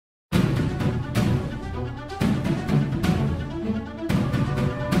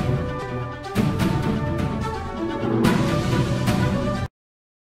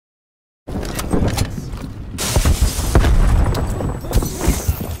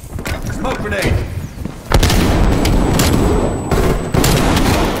Smoke grenade!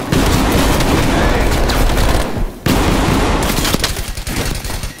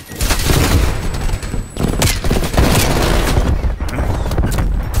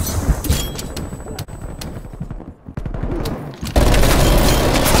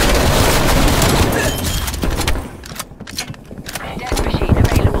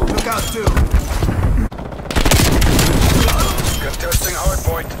 Contesting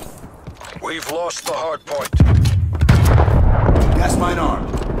hardpoint. We've lost the hardpoint. Gas mine armed.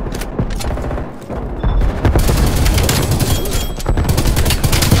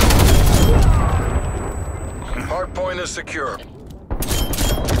 Hardpoint is secure.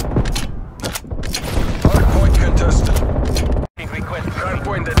 Hardpoint contested. Request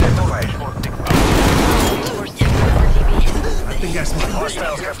hardpoint identified. I think gas mine.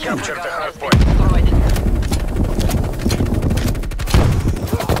 Hostiles have captured the hardpoint.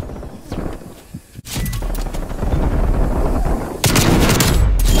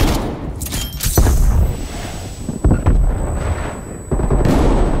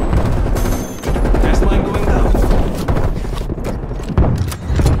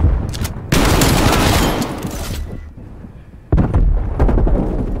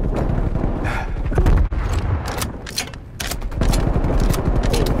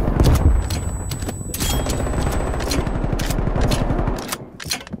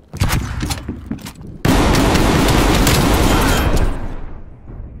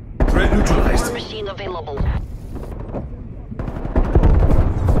 Neutralized. Machine available.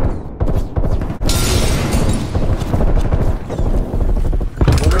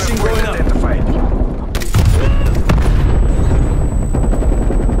 Machine going up. Identified.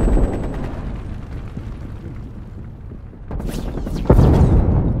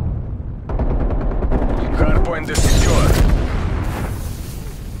 Hardpoint is secure.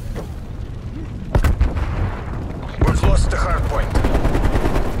 We've lost the hardpoint.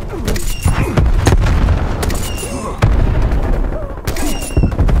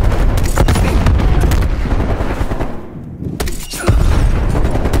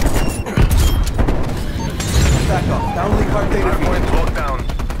 Back up. Downlink hard data feed. Hardpoint locked down.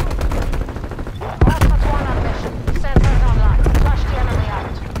 Last one on mission. Sensors online. Flush the enemy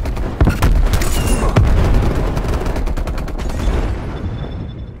out.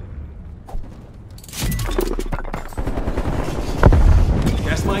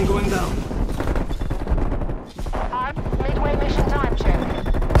 Gas mine going down. Midway mission time check.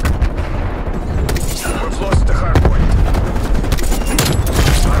 We've lost the hardpoint.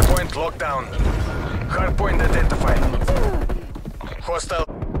 Hardpoint locked down. Hardpoint identified. Hostile.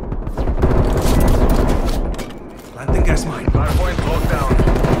 Planting gas mine. Hardpoint locked down.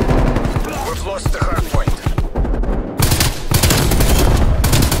 We've lost the hardpoint.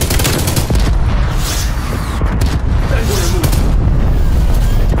 Tango removed.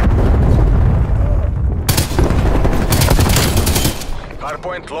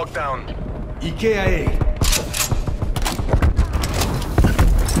 Hardpoint locked down. EKIA.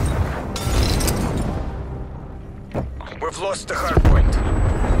 We've lost the hardpoint.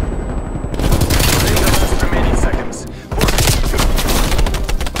 In the last remaining seconds.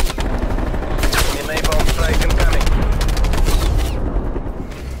 Napalm strike incoming.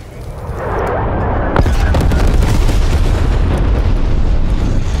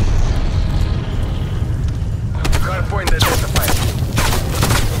 Hardpoint identified.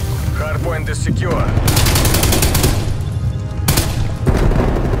 Hardpoint is secure.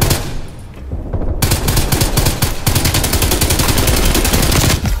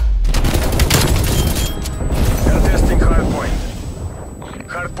 Contesting hardpoint.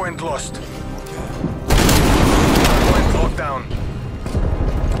 Hardpoint lost. Hardpoint locked down.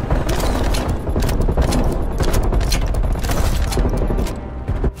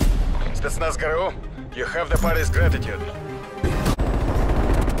 Spetsnaz ГРУ, you have the party's gratitude.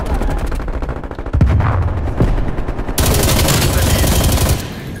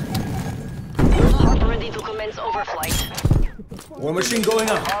 Ready to commence overflight. War machine going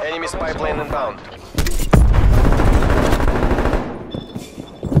up. Enemy spy plane inbound.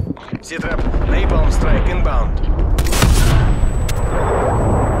 C-trap, napalm strike inbound.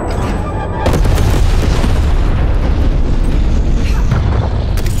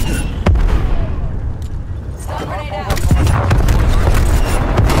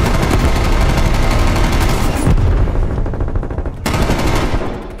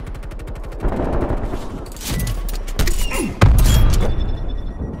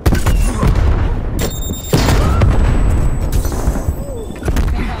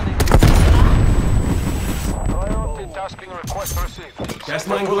 Tasking request received. Gas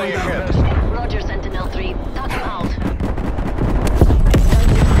mine going down. Roger, Sentinel-3. Talk him out.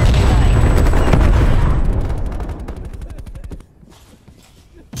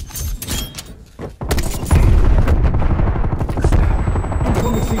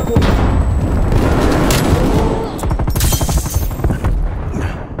 Incoming C4.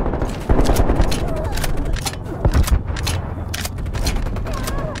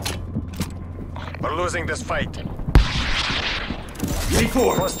 We're losing this fight.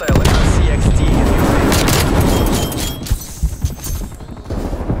 C4. Hostile CXT in your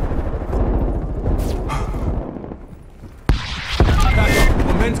Backup.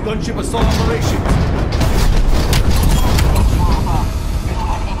 Commence gunship assault operations.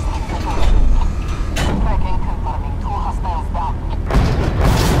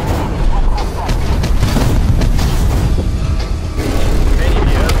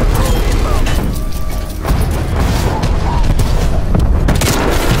 enemy air patrol inbound.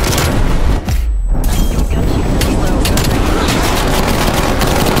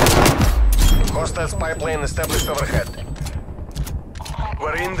 Hostile spy plane established overhead.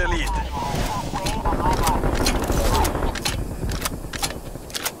 We're in the lead.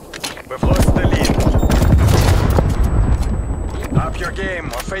 We've lost the lead. Up your game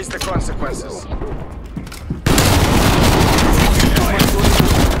or face the consequences.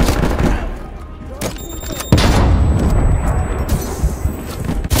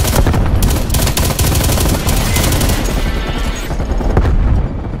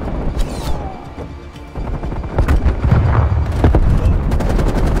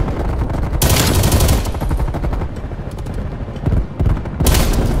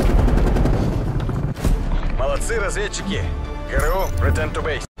 Молодцы, разведчики. ГРУ, return to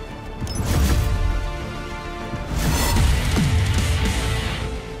base.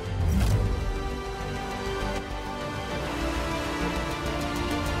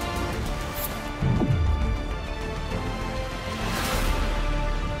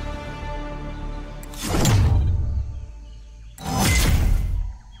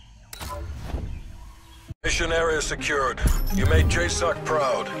 Mission area secured. You made JSOC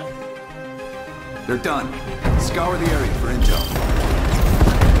proud. They're done. Scour the area for intel.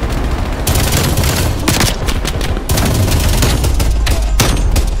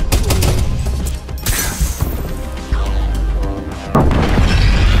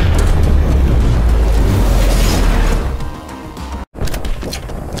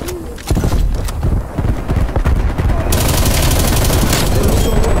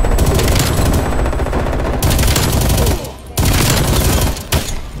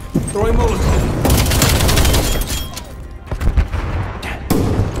 Throwing Molotov.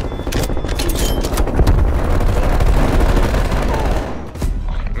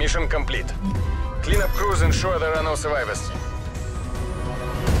 Mission complete. Clean up crews, ensure there are no survivors.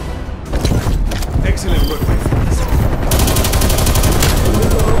 Excellent work, my friends.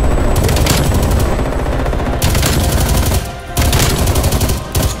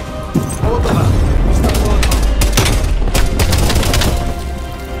 Hold the line. Stop Molotov.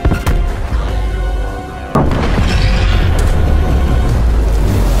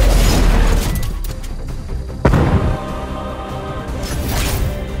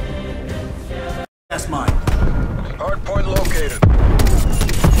 That's mine. Hardpoint located.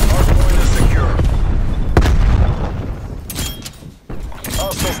 Hardpoint is secure.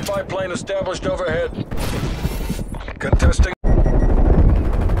 Hostile spy plane established overhead. Contesting.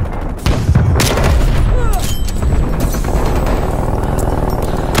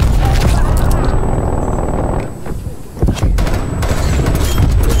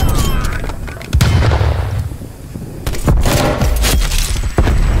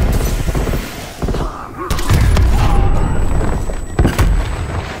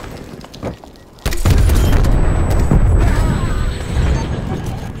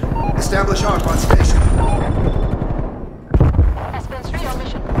 Establish arc on station. Aspen-3 on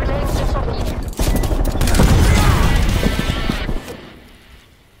mission. Relaying tips of need.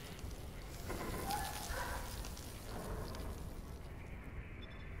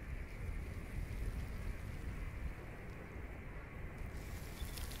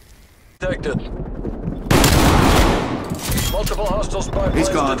 Detected. Multiple hostile spy planes He's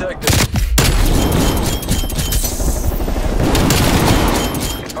gone. detected.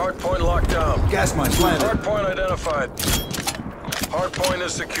 Hardpoint locked down. Gas mine planted. Hardpoint identified. Hardpoint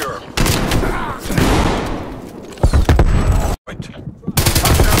is secure.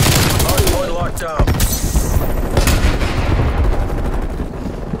 Hardpoint locked down.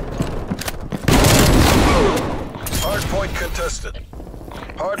 Hardpoint contested.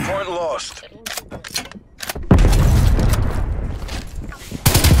 Hardpoint lost.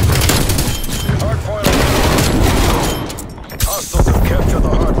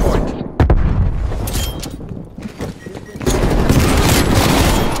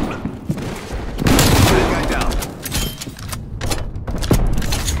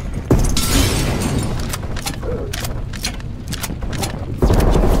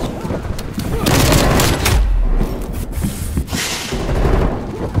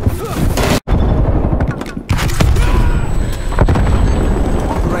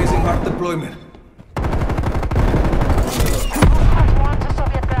 deployment. Contact 1 to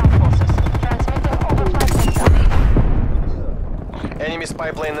Soviet ground forces. Transmitting overflight data. Enemy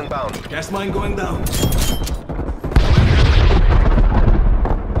spy plane inbound. Gas mine going down.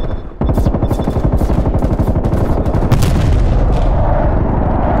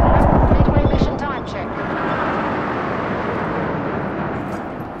 Midway mission time check.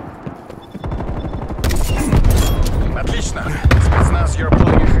 Отлично. Спецназ, you're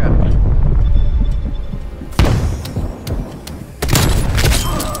pulling ahead.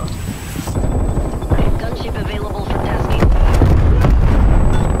 Gunship available for tasking.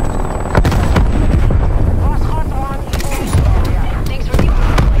 Boss Hot 1 is in mission area. Thanks for the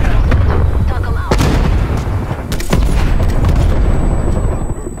talk 'em out.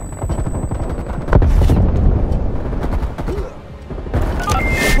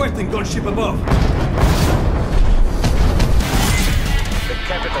 Requesting gunship above. The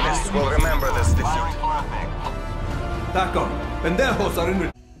capitalists will remember this defeat. Taco. Pendejos are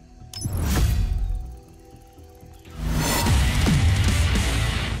in.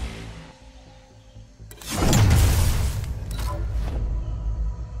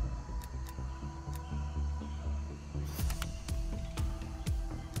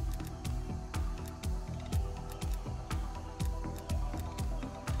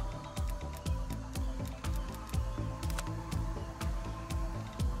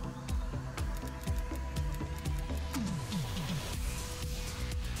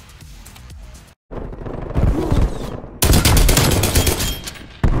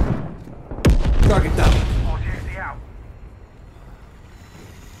 Target down.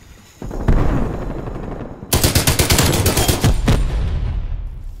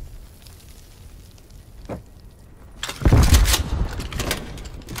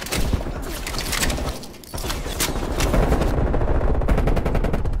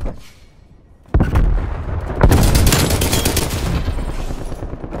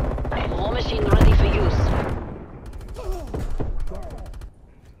 War machine ready for use.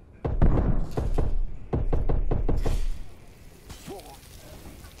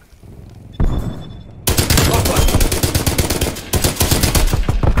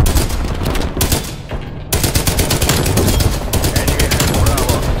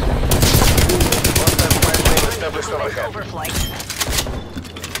 Overflight.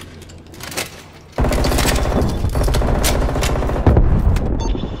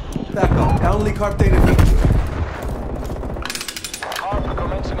 Taco. Only carp data feature. Carp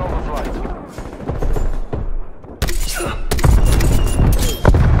commencing overflight.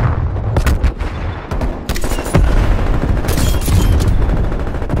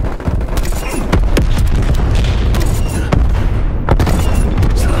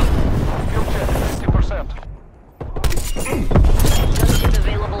 Fuel check 50%. Gunship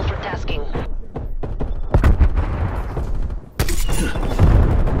available for tasking.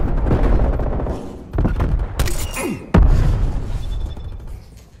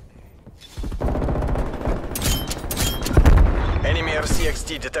 Enemy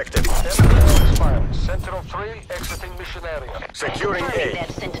RCXD detected. Expired. Sentinel-3 exiting mission area. Securing Confirming A.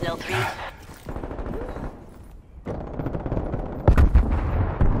 that, Sentinel-3.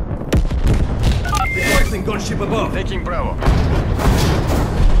 Requesting gunship above. Taking Bravo.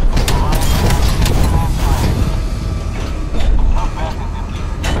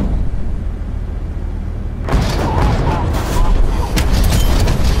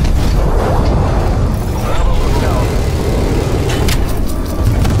 Bravo was down.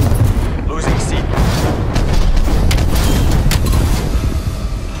 Losing C.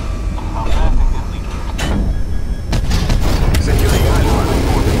 Securing Alpha.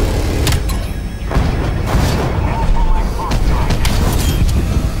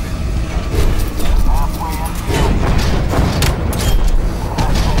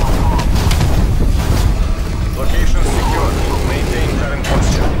 Location secure. Maintain current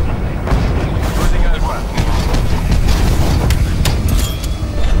posture. Losing Alpha.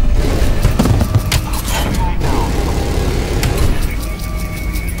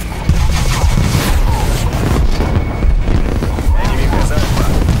 Enemy has Alpha.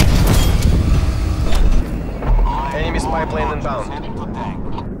 Enemy spy plane inbound.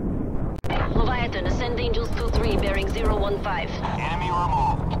 Leviathan, ascend Angels 2-3, bearing 015.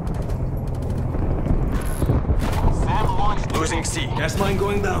 Losing C. Gas mine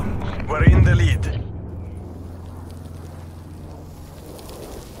going down. We're in the lead.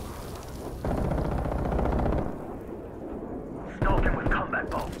 Stalking with combat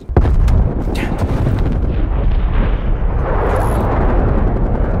bombs.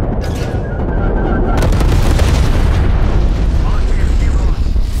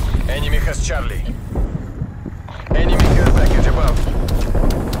 Enemy has Charlie. Enemy care package above.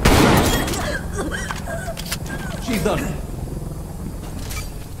 She's done it.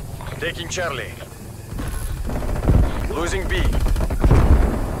 Taking Charlie. Losing B.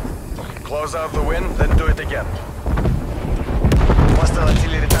 Close out the win, then do it again. Hostile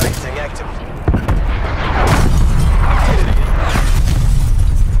artillery targeting active.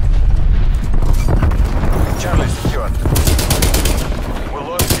 Charlie secured. We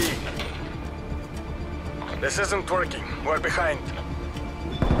lost B. This isn't working. We're behind.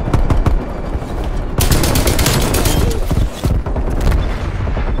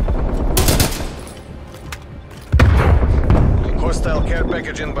 Hostile care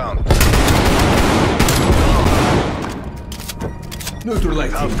package inbound.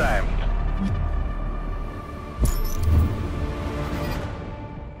 Neutralize. Half time.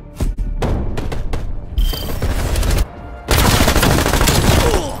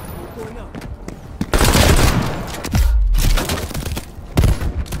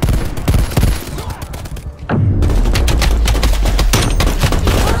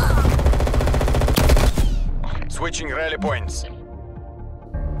 Switching rally points.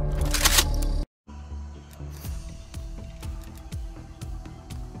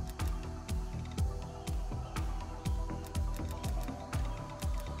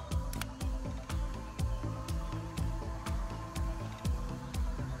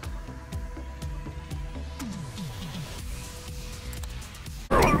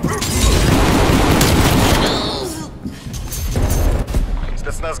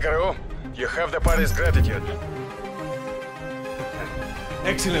 Spetsnaz ГРУ, you have the party's gratitude.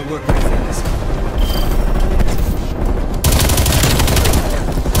 Excellent work, my friends.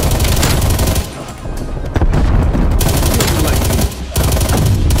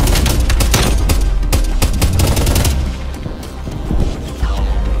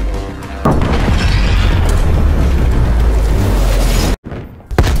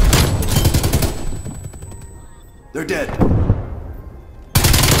 They're dead.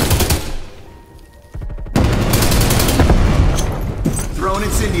 Throwing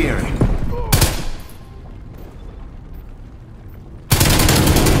incendiary.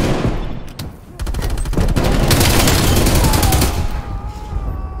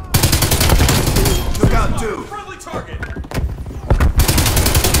 Took out two. Friendly target.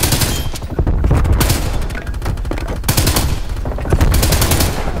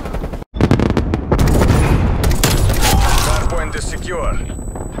 Hardpoint is secure.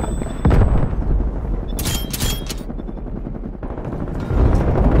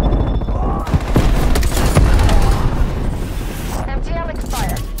 MTL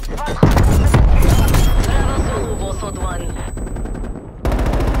expired. Bravo Zulu, Volsod 1.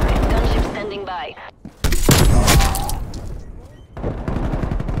 Gunship standing by.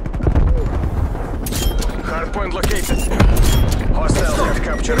 Hardpoint located. Hostiles have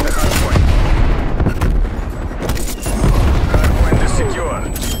captured the hardpoint. Hardpoint is secure.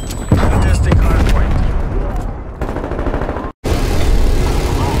 Contesting hardpoint.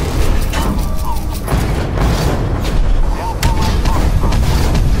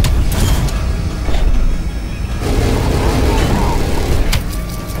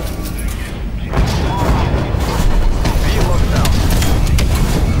 B locked down.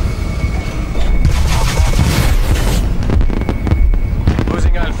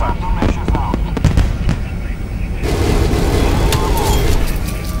 Losing Alpha.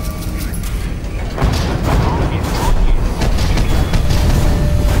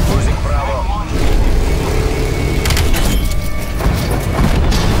 Losing Bravo.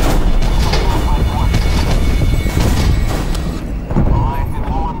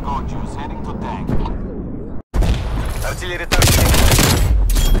 Artillery targeting.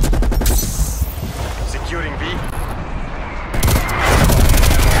 Securing B.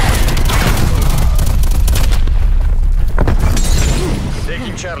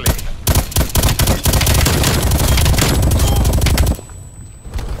 Taking Charlie.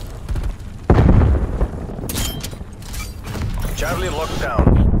 Charlie locked down.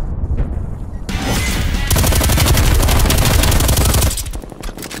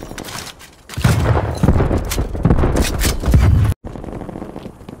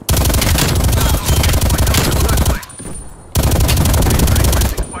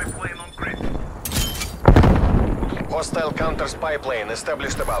 Hostile counter spy plane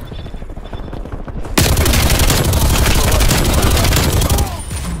established above.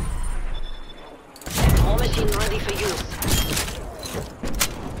 All machine ready for use.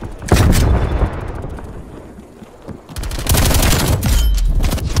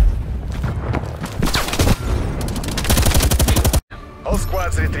 All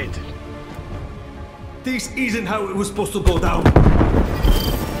squads retreat. This isn't how it was supposed to go down.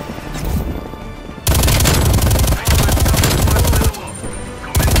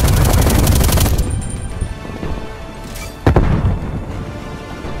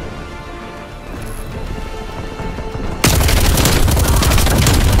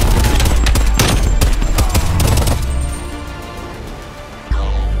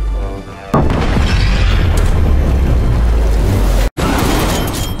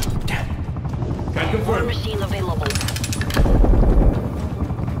 War machine available.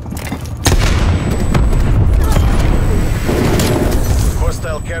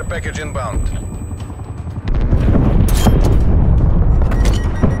 Hostile care package inbound.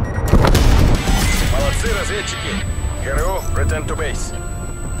 Молодцы, разведчики. ГРУ, return to base.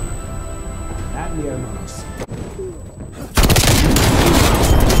 At me, hermanos.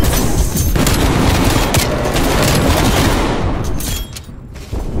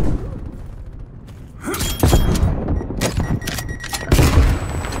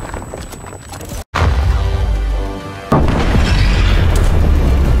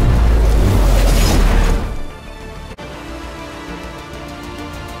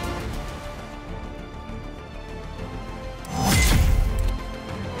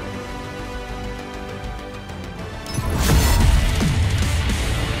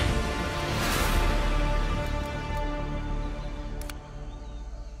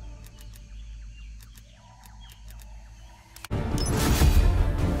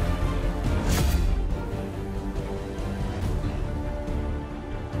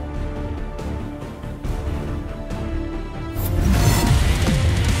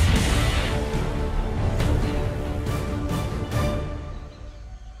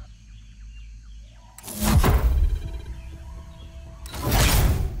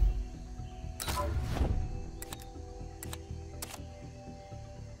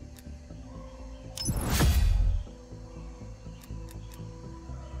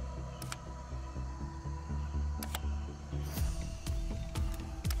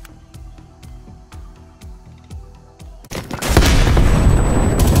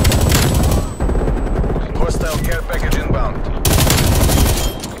 Hostile care package inbound.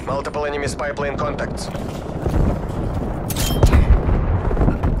 Multiple enemy spy plane contacts.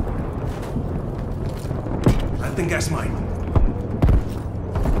 I think that's mine.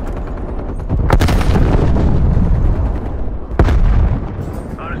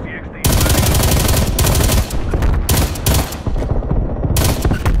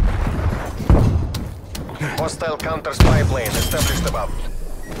 Hostile counter spy plane established above.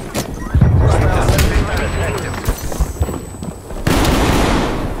 Hostile sentry turret active.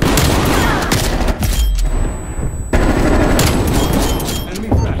 Enemy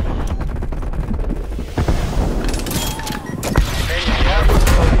threat. Enemy air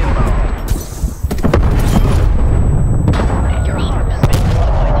patrol inbound. Your harm has been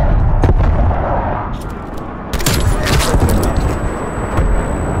deployed.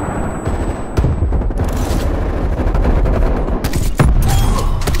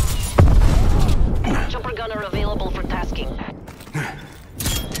 Jumper gunner available for tasking.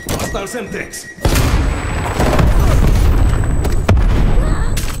 Hostile Semtex.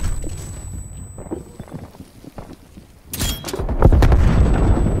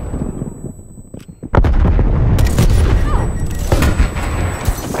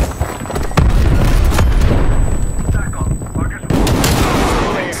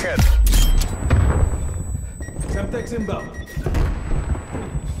 Moving ahead. Semtex inbound.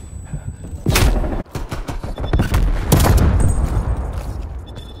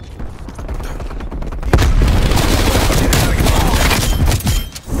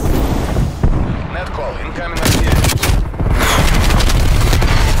 Net call incoming artillery.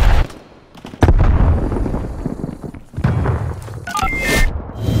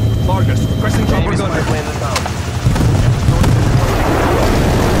 Vargas, pressing chopper Enemy spy gunner. plane inbound.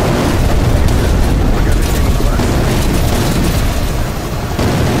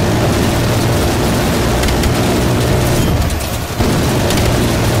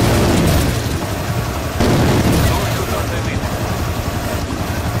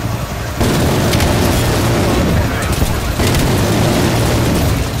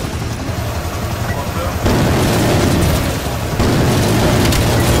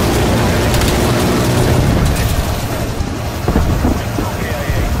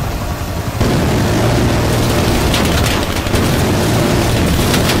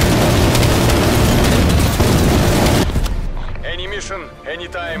 Any mission,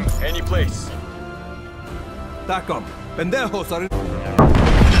 anytime, any place. TACOM. Pendejos are...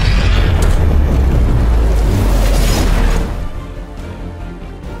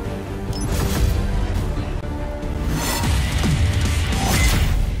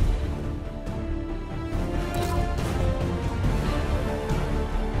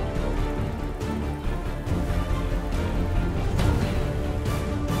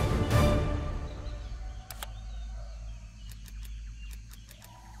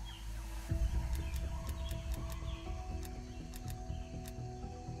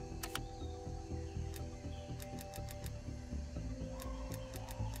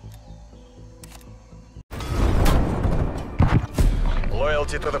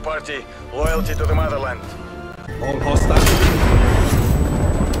 Loyalty to the party, loyalty to the motherland. All hostiles.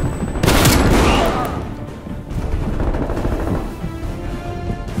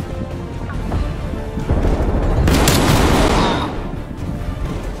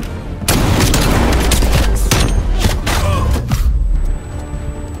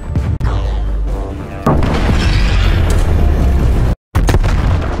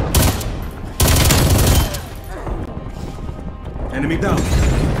 Enemy down.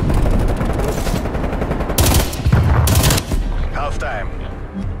 Half time.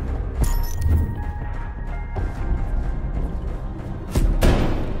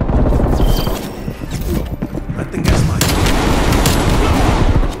 I think that's mine.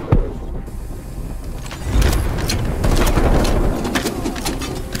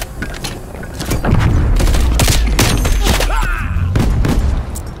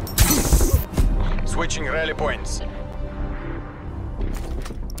 Switching rally points.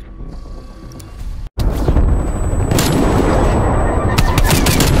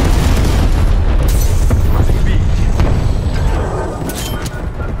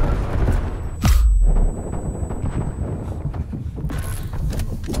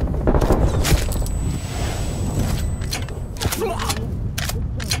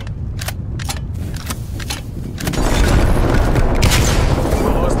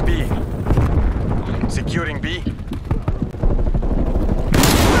 Securing B.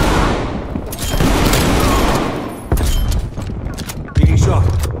 Being shot.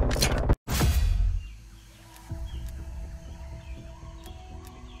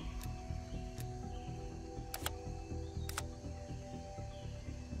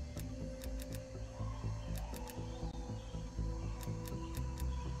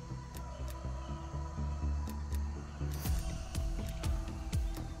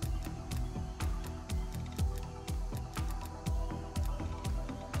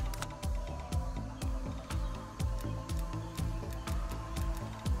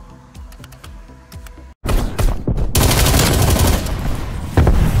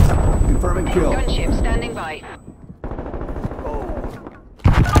 Confirming kill. Gunship standing by.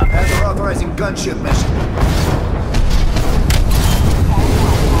 Admiral authorizing gunship mission.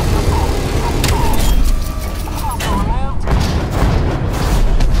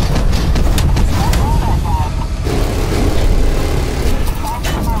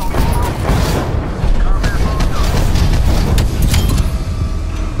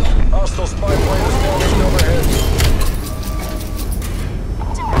 Hostile spy plane is mounted overhead.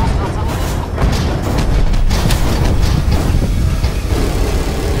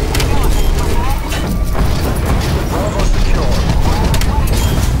 Bravo secure.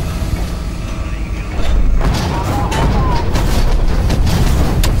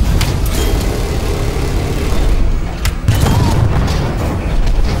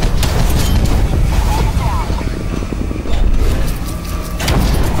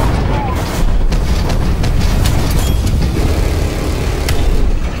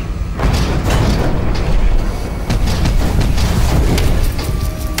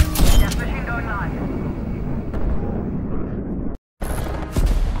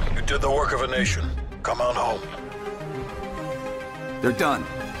 You did the work of a nation. Come on home. They're done.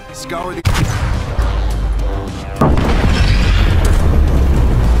 Scour the...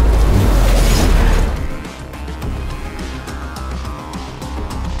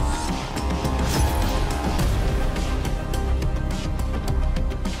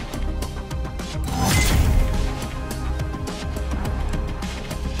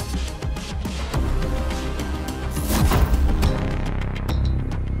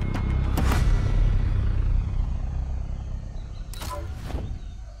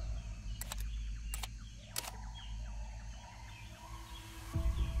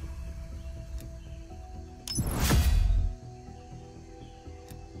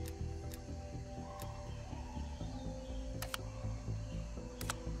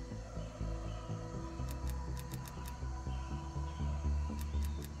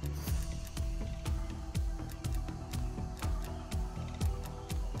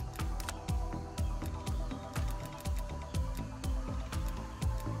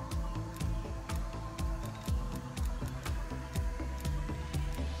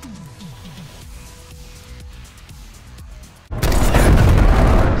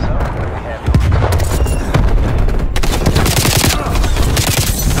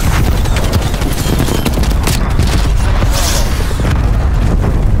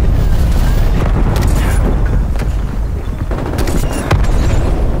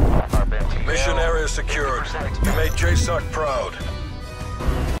 secured. You made JSOC proud.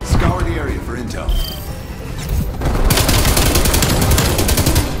 Scour the area for intel.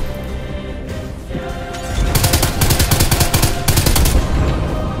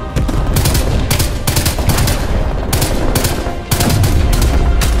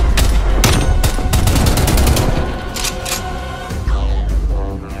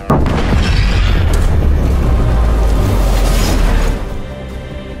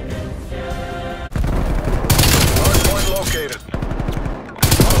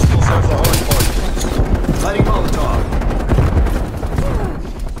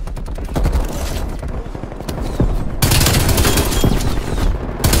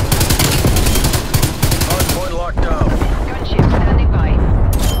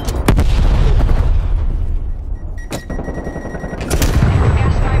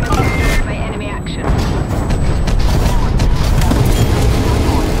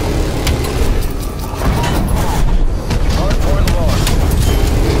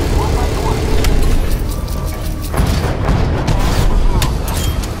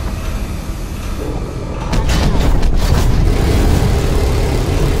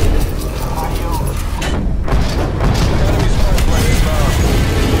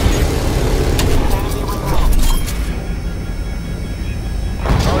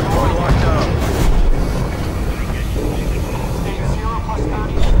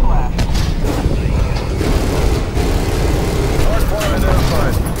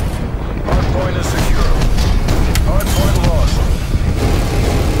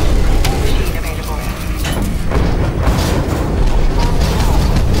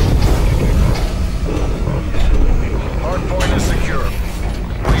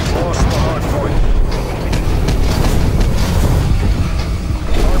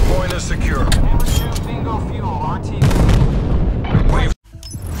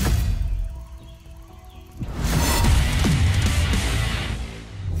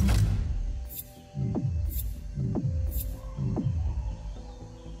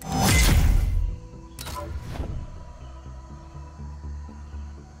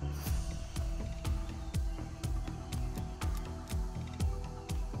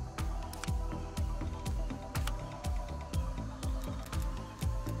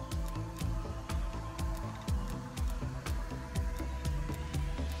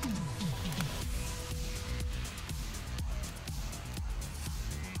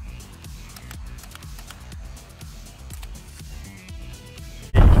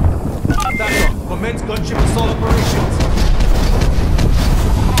 Commence gunship assault operations.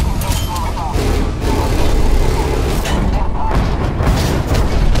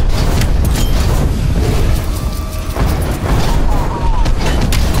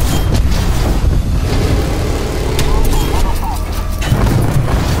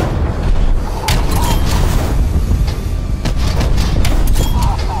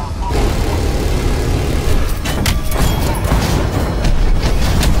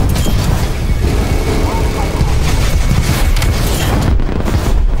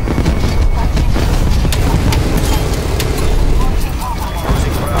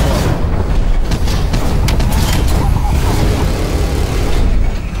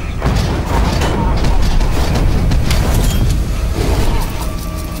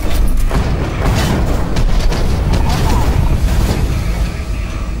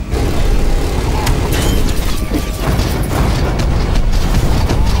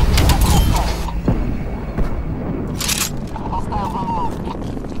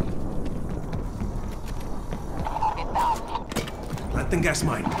 Planting gas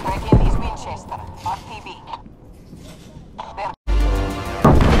mine. Break-in is Winchester. RTV.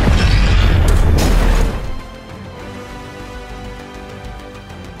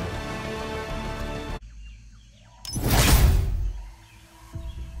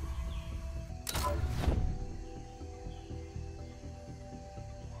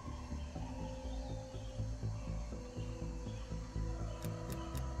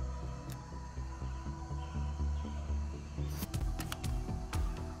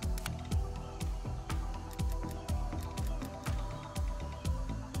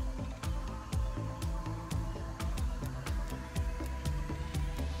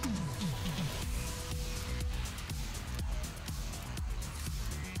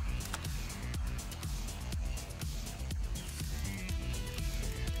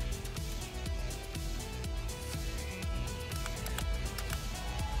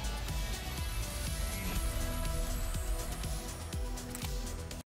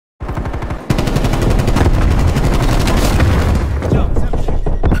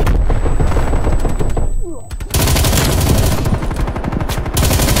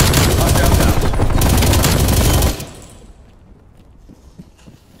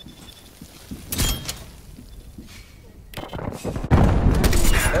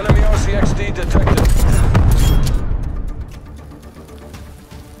 Enemy RCXD detected.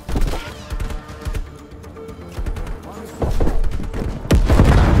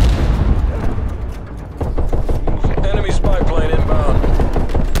 Enemy spy plane inbound.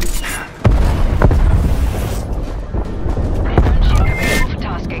 Gunship available for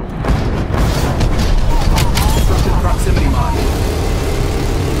tasking. Disrupted proximity mine.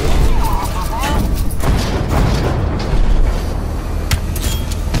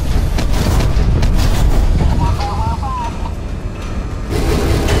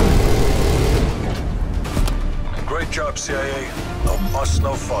 Great job, CIA. No muss,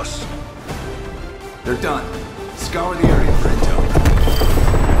 no fuss. They're done. Scour the area for intel.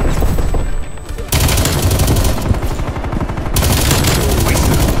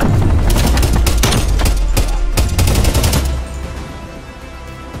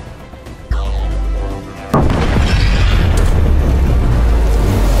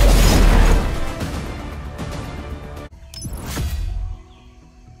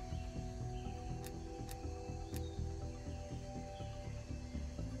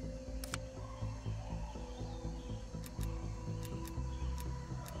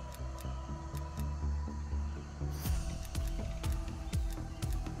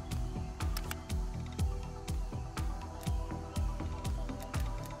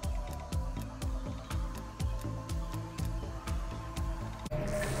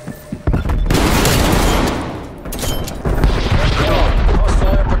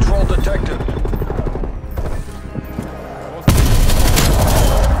 Hostile air patrol detected.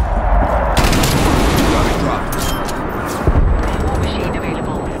 Drop. War machine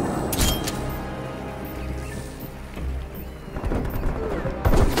available.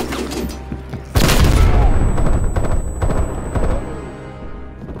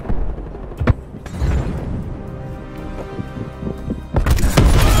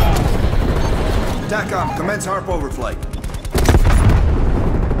 TACOM, commence HARP overflight.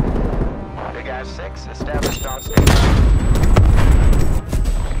 Big Ass 6 established on station.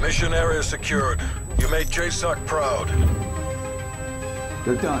 Mission area secured. You made JSOC proud.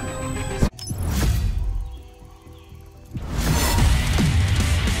 They're done.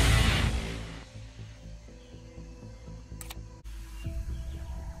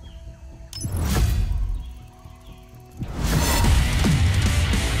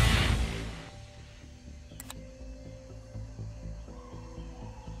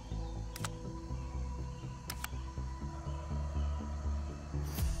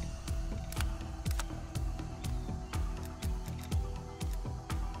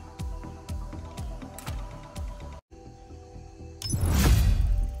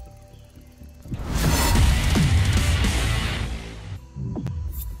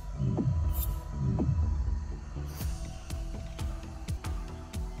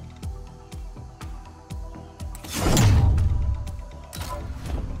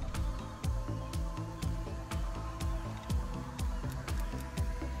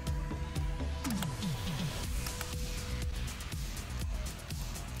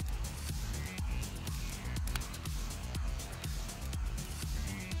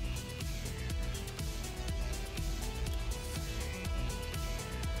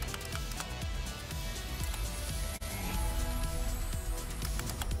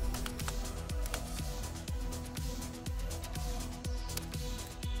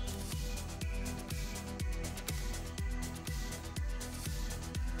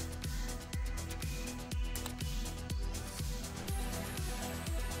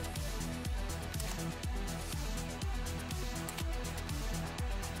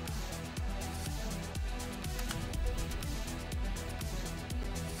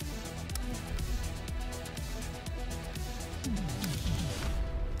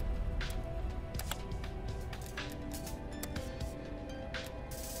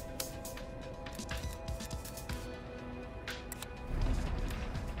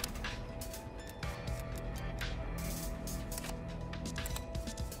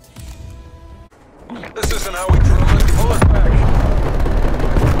 This isn't how we drill it. Pull it back.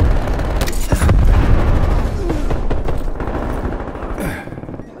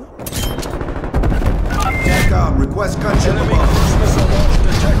 TACOM, request gunship Enemy above. cruise missile launch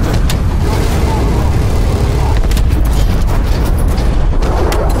detected.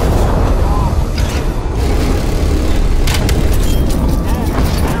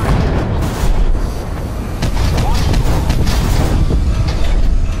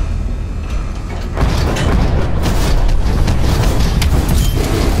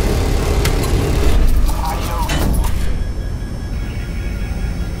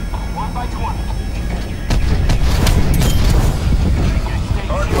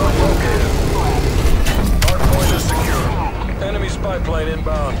 Plane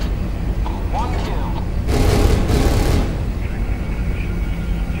inbound. One kill.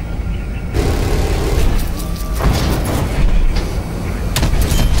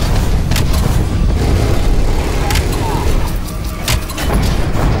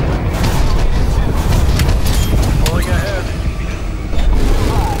 Pulling ahead.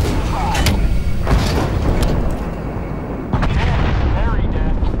 Very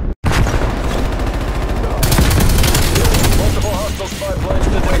dead. Multiple hostile spy planes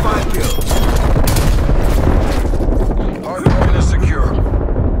detected. 5 kills. Hardpoint is secure.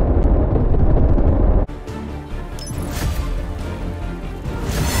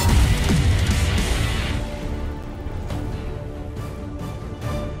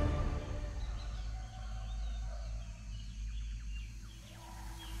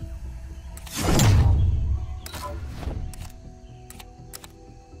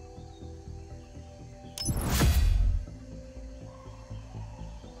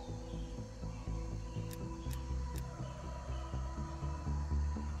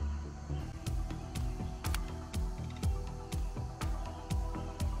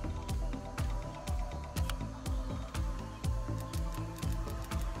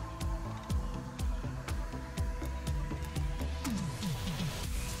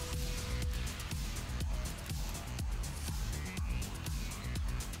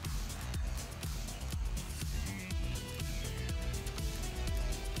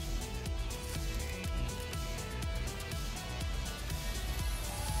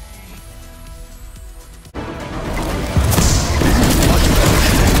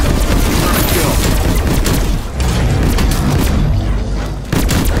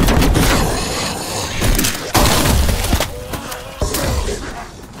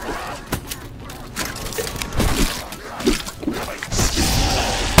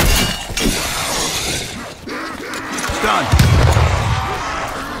 Done.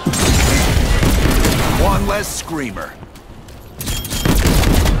 One less screamer.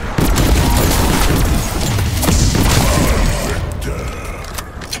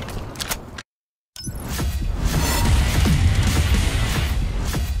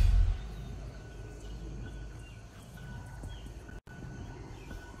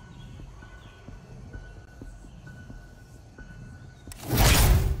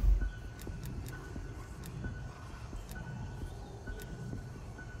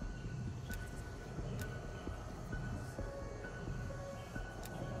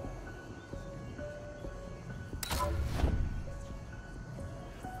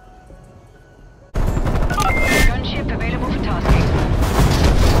 Gunship available for tasking.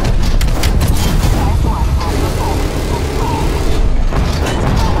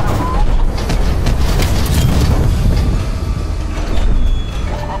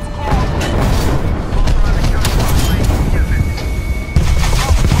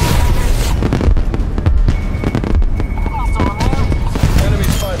 Enemy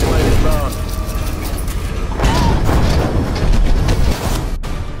spy plane inbound.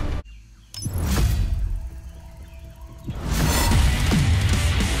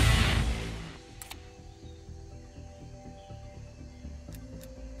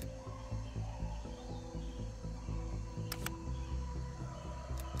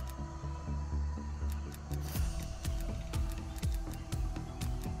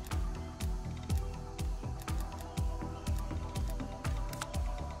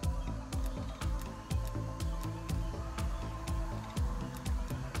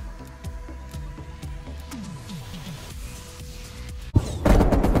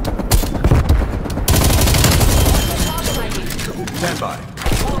 Stand by.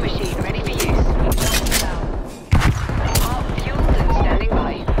 War machine ready for use. All fueled and standing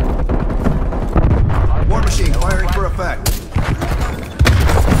by. War machine firing for effect.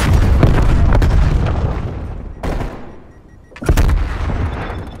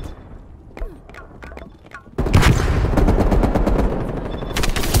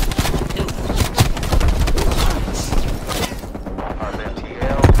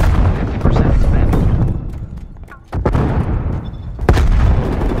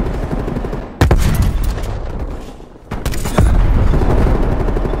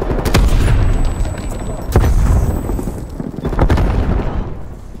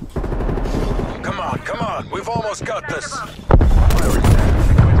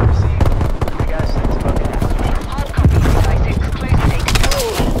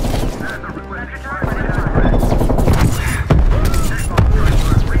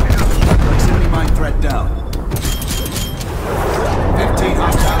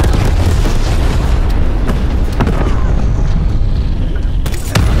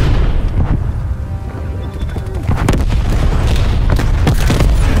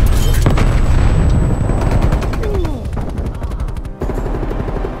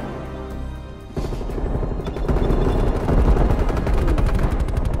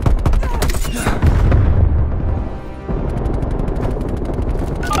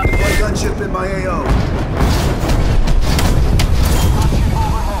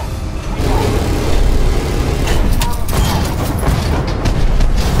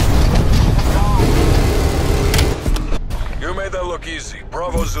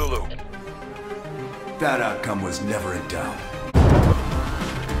 That outcome was never in doubt.